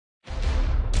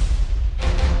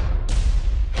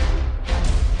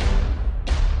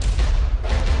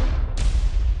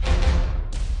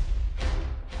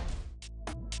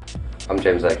I'm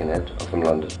James Akenhead, I'm from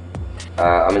London.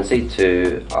 I'm in seat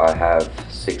 2, I have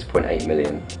 6.8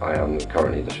 million. I am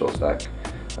currently the short stack.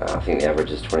 I think the average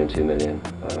is 22 million,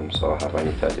 so I have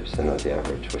only 30% of the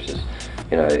average, which is,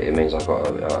 it means I've got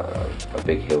a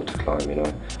big hill to climb,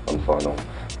 on the final.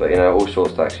 But, all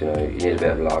short stacks, you need a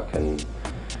bit of luck and,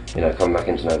 coming back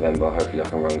into November, hopefully I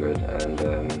can run good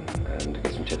and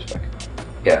get some chips back.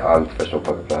 Yeah, I'm a professional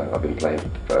poker player. I've been playing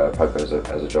poker as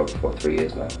a job for 3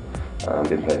 years now. I've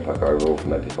been playing poker overall for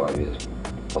maybe 5 years,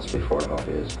 possibly 4.5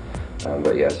 years.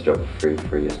 But yeah, it's a job for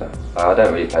three years now. I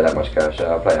don't really play that much cash.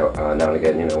 I play now and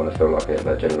again, when I feel like it.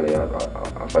 But generally,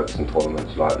 I focus on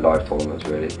tournaments, live tournaments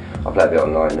really. I play a bit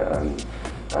online,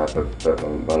 but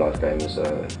my live game is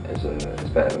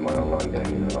better than my online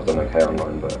game. I've done okay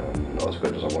online, but not as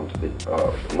good as I want to be.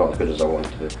 Not as good as I want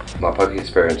to be. My poker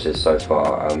experiences so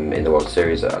far in the World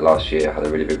Series last year, I had a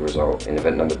really big result in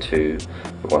event number 2,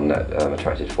 the one that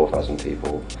attracted 4,000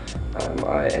 people.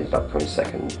 I ended up coming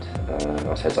second. I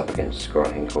was heads up against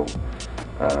Grant Hinkle.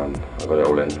 I got it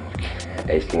all in.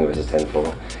 Ace King versus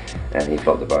 10-4, and he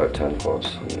flopped the boat, turned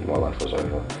quads, and my life was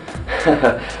over.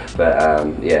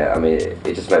 But yeah, I mean,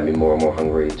 it just made me more and more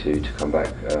hungry to come back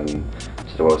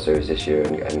to the World Series this year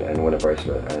and win a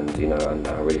bracelet. And and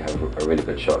I really have a really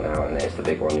good shot now, and it's the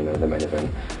big one, the main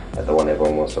event, the one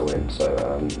everyone wants to win. So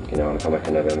I'm come back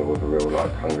in November with a real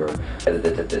hunger.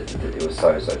 It was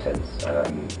so tense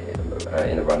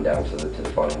in the run down to the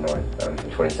final 9, from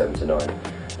 27 to 9.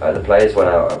 The players went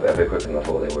out a bit quicker than I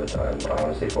thought they would. I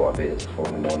honestly thought I'd be there till 4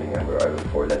 in the morning, and we were over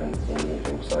before 11 in the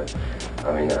evening. So,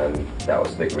 I mean, that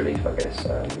was a big relief, I guess.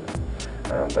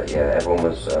 But yeah, everyone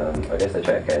was. I guess the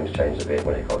check games changed a bit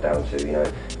when it got down to,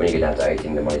 when you get down to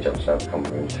 18, the money jumps now become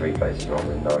in 3 places rather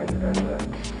than 9.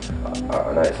 And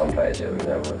I know some players,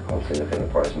 were constantly looking at the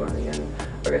prize money, and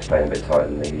I guess playing a bit tighter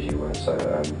than they usually were. So,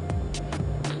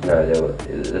 no,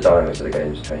 the dynamics of the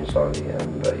games changed slightly.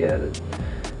 But yeah.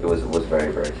 It was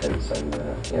very tense, and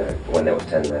when there was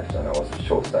 10 left and I was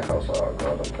short stack, I was like, oh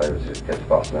god, I'm playing to get the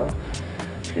bus now.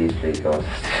 Please God,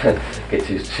 get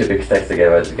two big stacks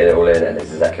together, just get it all in. And this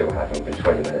is exactly what happened within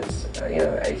 20 minutes.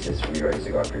 Aces, re-raise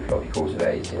the guy pre-flop, he calls with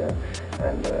 8,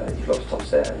 and he flops top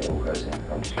set and it all goes in.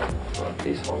 I'm just like, oh,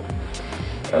 please hold.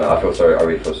 And I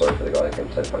really feel sorry for the guy that came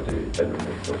 10th. I do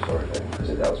genuinely feel sorry for him, because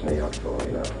if that was me, I'd feel,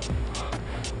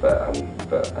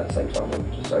 But at the same time,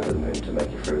 I'm just over the moon to make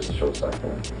it through as a short stack.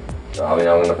 I mean,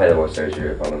 I'm going to play the World Series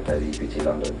Europe, I'm going to play the EPT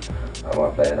London. I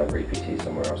might play another EPT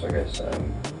somewhere else, I guess.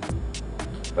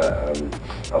 But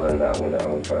other than that, I'm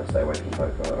going to try to stay away from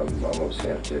poker. I'm obviously going to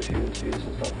have to do a few interviews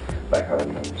and stuff back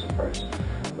home, I'm surprised.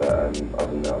 But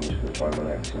other than that, I'm just going to try and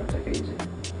relax and take it easy.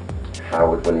 How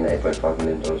would winning $8.5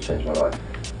 million change my life?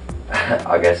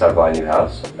 I guess I'd buy a new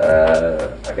house.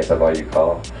 I guess I'd buy a new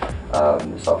car.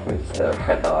 It's hard for me to say that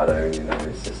right now. I don't really know.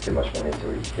 It's just too much money to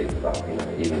really think about.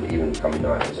 Even coming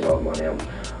 9 is a lot of money. I'm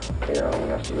gonna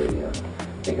have to really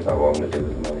think about what I'm gonna do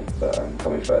with the money. But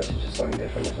coming first is just something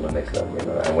different. It's on the next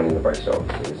level. And winning the bracelet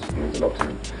obviously means a lot to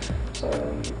me. So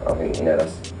I think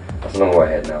that's a long way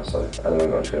ahead now. So at the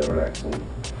moment I'm just gonna relax and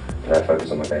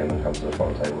focus on my game and come to the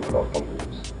final table with a lot of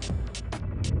confidence.